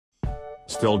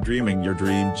Still dreaming your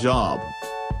dream job?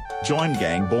 Join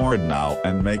GangBoard now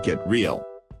and make it real.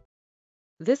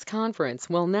 This conference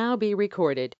will now be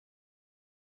recorded.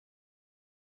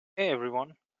 Hey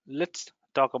everyone, let's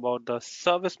talk about the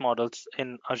service models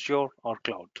in Azure or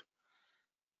cloud.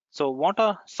 So what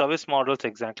are service models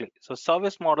exactly? So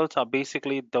service models are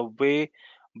basically the way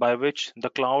by which the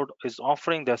cloud is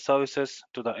offering their services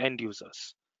to the end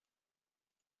users.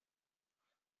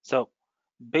 So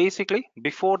basically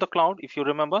before the cloud, if you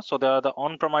remember, so there are the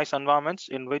on-premise environments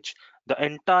in which the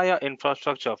entire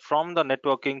infrastructure from the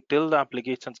networking till the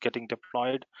applications getting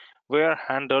deployed were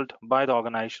handled by the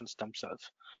organizations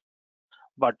themselves.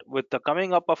 But with the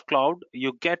coming up of cloud,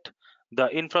 you get the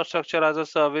infrastructure as a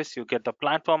service, you get the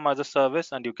platform as a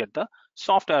service, and you get the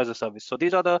software as a service. So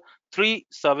these are the three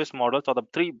service models, or the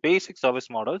three basic service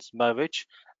models by which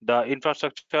the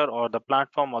infrastructure or the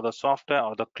platform or the software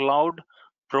or the cloud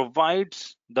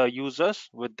provides the users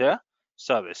with their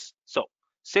service. So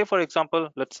say for example,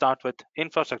 let's start with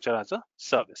infrastructure as a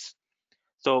service.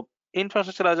 So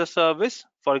infrastructure as a service,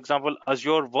 for example,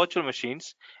 Azure virtual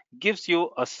machines gives you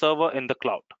a server in the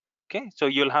cloud. Okay, so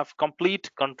you'll have complete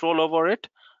control over it.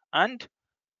 And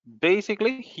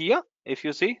basically here, if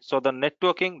you see, so the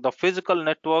networking, the physical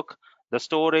network, the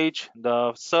storage,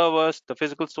 the servers, the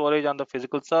physical storage and the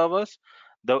physical servers,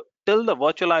 till the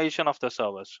virtualization of the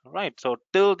servers, right? So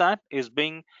till that is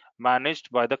being managed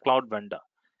by the cloud vendor.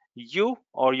 You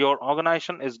or your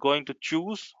organization is going to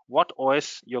choose what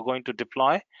OS you're going to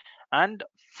deploy, and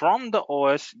from the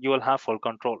OS you will have full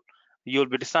control. You'll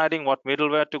be deciding what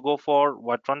middleware to go for,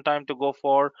 what runtime to go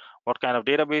for, what kind of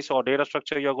database or data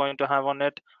structure you're going to have on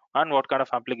it, and what kind of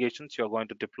applications you're going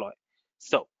to deploy.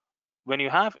 So when you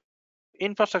have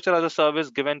infrastructure as a service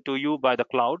given to you by the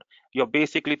cloud, you're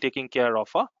basically taking care of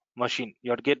a machine.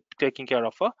 Taking care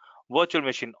of a virtual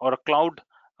machine or a cloud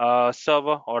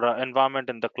server or an environment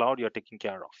in the cloud you're taking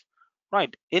care of.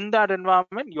 Right. In that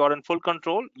environment, you are in full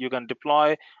control. You can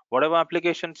deploy whatever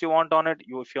applications you want on it.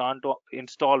 If you want to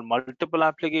install multiple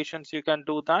applications, you can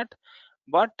do that.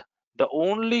 But the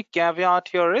only caveat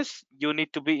here is you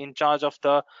need to be in charge of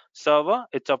the server.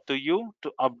 It's up to you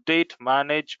to update,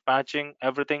 manage, patching,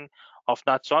 everything of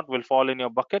that sort will fall in your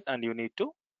bucket and you need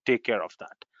to take care of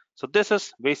that. So this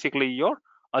is basically your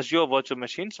Azure virtual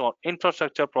machines or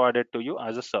infrastructure provided to you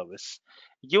as a service.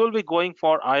 You will be going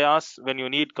for IaaS when you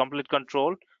need complete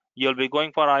control. You'll be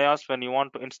going for IaaS when you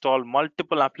want to install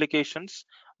multiple applications.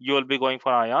 You will be going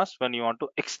for IaaS when you want to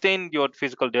extend your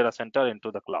physical data center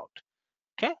into the cloud.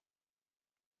 Okay.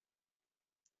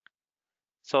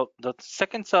 So the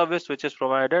second service which is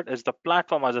provided is the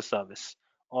platform as a service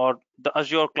or the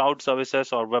Azure cloud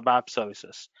services or web app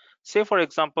services. Say for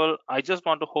example, I just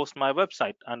want to host my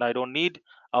website and I don't need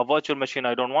a virtual machine.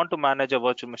 I don't want to manage a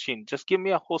virtual machine. Just give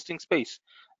me a hosting space,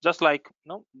 just like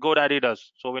GoDaddy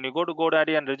does. So when you go to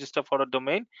GoDaddy and register for a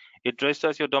domain, it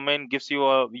registers your domain, gives you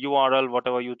a URL,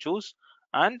 whatever you choose,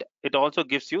 and it also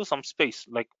gives you some space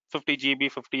like 50 GB,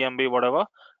 50 MB, whatever,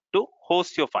 to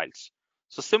host your files.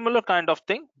 So similar kind of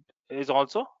thing is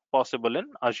also possible in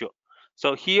Azure.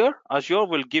 So here Azure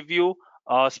will give you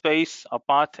a space, a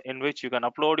path in which you can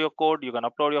upload your code, you can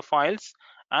upload your files,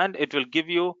 and it will give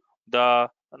you the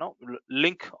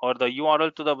link or the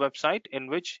URL to the website in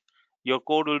which your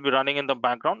code will be running in the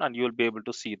background and you will be able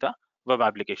to see the web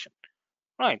application.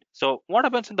 Right. So what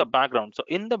happens in the background? So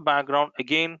in the background,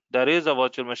 again, there is a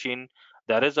virtual machine,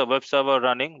 there is a web server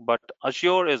running, but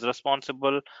Azure is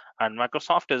responsible and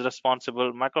Microsoft is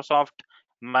responsible. Microsoft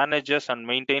manages and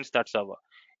maintains that server.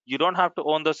 You don't have to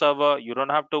own the server. You don't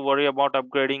have to worry about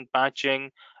upgrading,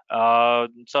 patching,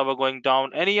 server going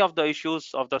down. Any of the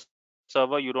issues of the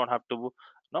server, you don't have to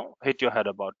hit your head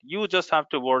about. You just have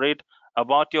to worry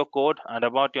about your code and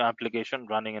about your application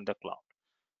running in the cloud.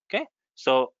 Okay.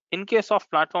 So in case of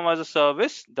platform as a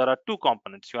service, there are two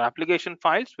components: your application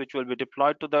files, which will be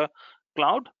deployed to the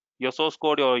cloud, your source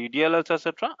code, your UDLLs,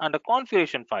 etc., and a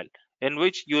configuration file in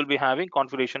which you will be having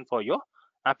configuration for your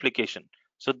application.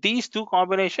 So these two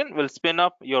combination will spin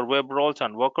up your web roles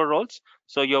and worker roles.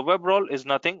 So your web role is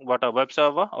nothing but a web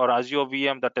server or Azure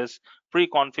VM that is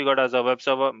pre-configured as a web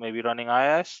server, maybe running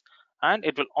IaaS, and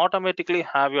it will automatically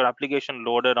have your application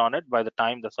loaded on it by the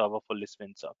time the server fully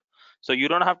spins up. So you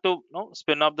don't have to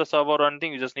spin up the server or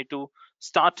anything. You just need to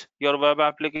start your web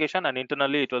application and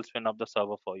internally it will spin up the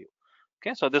server for you.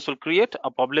 Okay, so this will create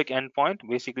a public endpoint,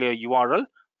 basically a URL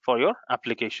for your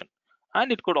application,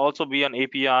 and it could also be an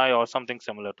API or something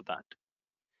similar to that.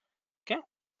 Okay,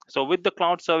 so with the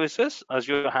cloud services,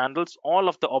 Azure handles all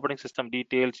of the operating system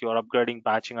details, your upgrading,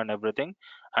 patching, and everything,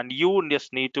 and you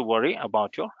just need to worry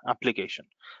about your application.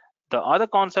 The other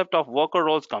concept of worker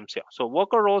roles comes here. So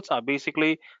worker roles are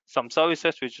basically some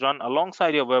services which run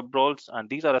alongside your web roles, and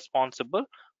these are responsible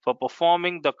for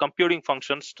performing the computing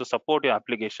functions to support your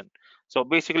application. So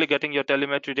basically getting your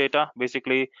telemetry data,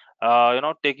 basically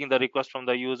taking the request from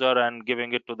the user and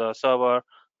giving it to the server.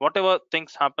 Whatever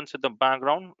things happens in the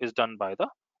background is done by the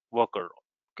worker role.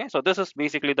 Okay, so this is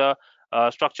basically the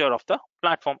structure of the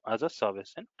platform as a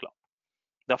service in cloud.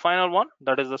 The final one,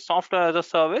 that is the software as a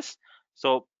service.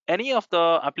 So any of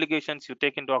the applications you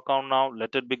take into account now,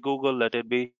 let it be Google, let it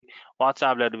be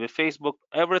WhatsApp, let it be Facebook,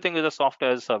 everything is a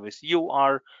software as a service. You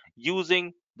are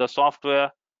using the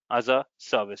software as a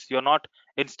service. You're not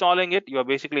installing it, you're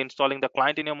basically installing the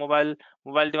client in your mobile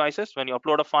devices. When you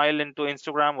upload a file into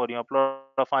Instagram or you upload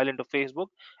a file into Facebook,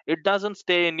 it doesn't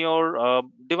stay in your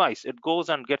device. It goes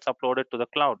and gets uploaded to the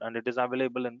cloud, and it is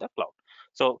available in the cloud.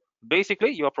 So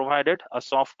basically you are provided a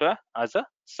software as a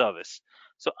service.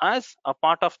 So as a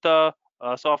part of the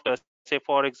software, say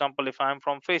for example, if I'm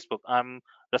from Facebook, I'm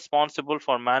responsible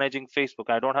for managing Facebook.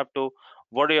 I don't have to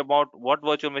worry about what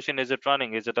virtual machine is it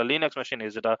running. Is it a Linux machine?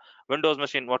 Is it a Windows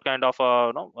machine? What kind of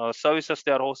services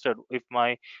they are hosted? If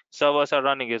my servers are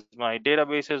running, is my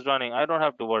database is running? I don't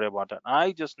have to worry about that.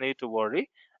 I just need to worry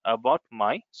about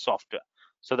my software.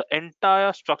 So the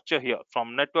entire structure here,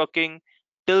 from networking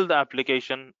till the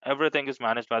application, everything is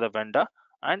managed by the vendor,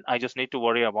 and I just need to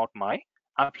worry about my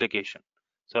application.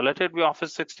 So let it be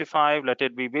Office 65, let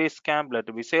it be Basecamp, let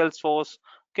it be Salesforce,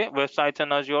 okay, websites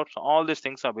in Azure. So all these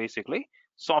things are basically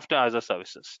software as a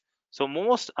services. So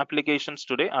most applications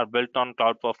today are built on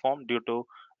cloud platform due to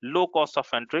low cost of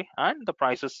entry and the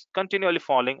prices continually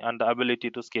falling and the ability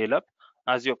to scale up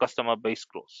as your customer base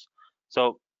grows.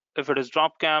 So if it is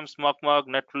Dropcam, SmugMug,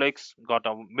 Netflix, got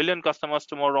a million customers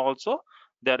tomorrow also,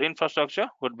 their infrastructure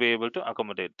would be able to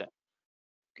accommodate them.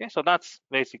 Okay, so that's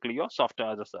basically your software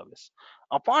as a service.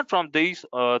 Apart from these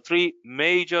three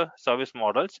major service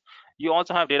models, you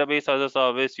also have database as a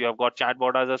service, you have got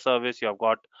chatbot as a service, you have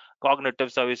got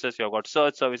cognitive services, you have got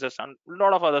search services, and a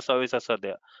lot of other services are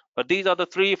there. But these are the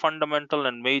three fundamental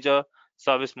and major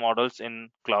service models in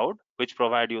cloud, which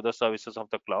provide you the services of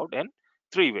the cloud in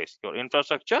three ways: your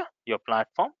infrastructure, your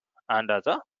platform, and as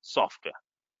a software.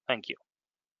 Thank you.